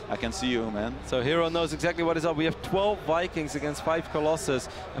 I can see you, man. So herO knows exactly what is up. We have 12 Vikings against 5 Colossus.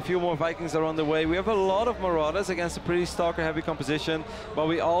 A few more Vikings are on the way. We have a lot of Marauders against a pretty Stalker-heavy composition, but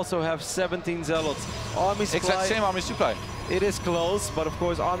we also have 17 Zealots. Army supply. Exact same army supply. It is close, but of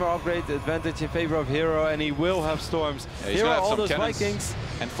course armor upgrade advantage in favor of herO, and he will have Storms. Yeah, Here are all some those cannons Vikings.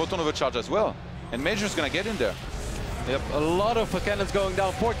 And photon overcharge as well. And MajOr's going to get in there. Yep, a lot of cannons going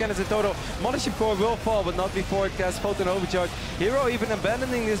down, 4 cannons in total. Mothership Core will fall, but not before it casts Photon Overcharge. herO even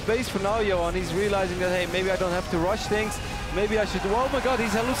abandoning this base for now, Johan. He's realizing that, hey, maybe I don't have to rush things. Maybe I should. Oh my god,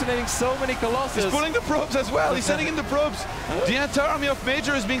 he's hallucinating so many Colossus. He's pulling the probes as well. He's sending in the probes. The entire army of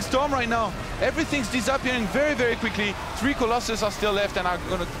MajOr is being stormed right now. Everything's disappearing very, very quickly. 3 Colossus are still left and are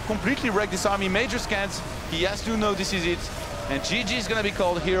going to completely wreck this army. MajOr scans. He has to know this is it. And GG is going to be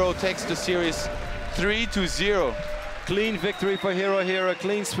called. herO takes the series 3-0. Clean victory for herO here, a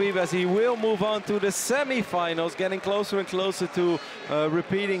clean sweep as he will move on to the semi-finals, getting closer and closer to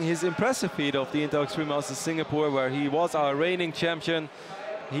repeating his impressive feat of the Intel Extreme Masters Singapore, where he was our reigning champion.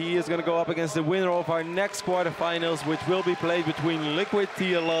 He is going to go up against the winner of our next quarterfinals, which will be played between Liquid,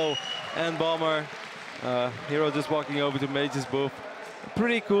 TLO and Bomber. herO just walking over to MajOr's booth.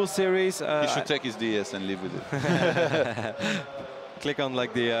 Pretty cool series. He should take his DS and live with it. Click on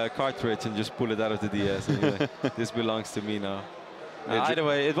like the cartridge and just pull it out of the DS. And like, this belongs to me now. Either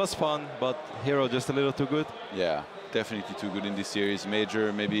way, it was fun, but herO just a little too good. Yeah, definitely too good in this series.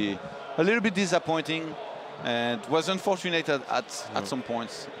 MajOr maybe a little bit disappointing and was unfortunate at some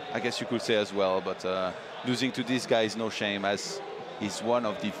points. I guess you could say as well. But losing to this guy is no shame, as he's one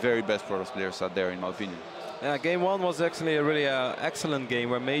of the very best Protoss players out there, in my opinion. Yeah, game one was actually a really excellent game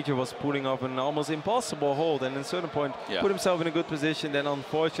where MajOr was putting up an almost impossible hold, and at a certain point put himself in a good position. Then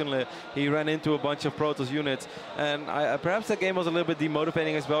unfortunately he ran into a bunch of Protoss units, and perhaps that game was a little bit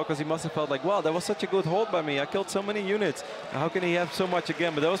demotivating as well, because he must have felt like, wow, that was such a good hold by me. I killed so many units. How can he have so much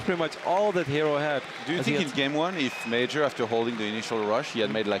again? But that was pretty much all that herO had. Do you think in game one, if MajOr, after holding the initial rush, he had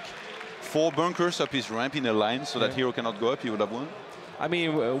made like 4 bunkers up his ramp in a line so that herO cannot go up, he would have won? I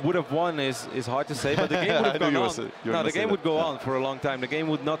mean, would have won is hard to say, but the game would have gone on. No, the game would go on for a long time. The game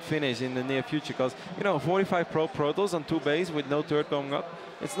would not finish in the near future, because, you know, 45 Protoss on 2 base with no turret going up,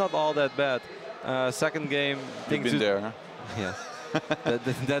 it's not all that bad. Second game, things... You've been there, huh? Yes.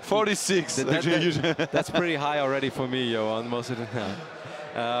 that 46. That's pretty high already for me, Johan, most of the time.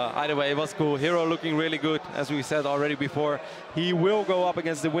 Either way, it was cool. herO looking really good, as we said already before. He will go up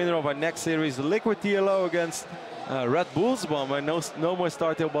against the winner of our next series, Liquid TLO against Red Bull's Bomber. No more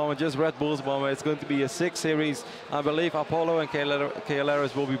StarTail Bomber, just Red Bull's Bomber. It's going to be a 6 series. I believe Paulo and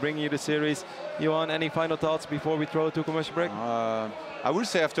KLRS will be bringing you the series. Johan, any final thoughts before we throw it to commercial break? I would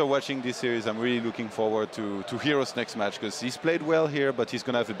say after watching this series, I'm really looking forward to herO's next match, because he's played well here, but he's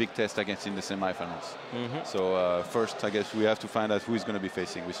going to have a big test against in the semifinals. So first, I guess we have to find out who he's going to be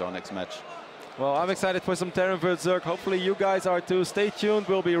facing with our next match. Well, I'm excited for some Terran vs Zerg. Hopefully you guys are too. Stay tuned.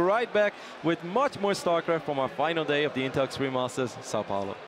 We'll be right back with much more StarCraft from our final day of the Intel Extreme Masters, Sao Paulo.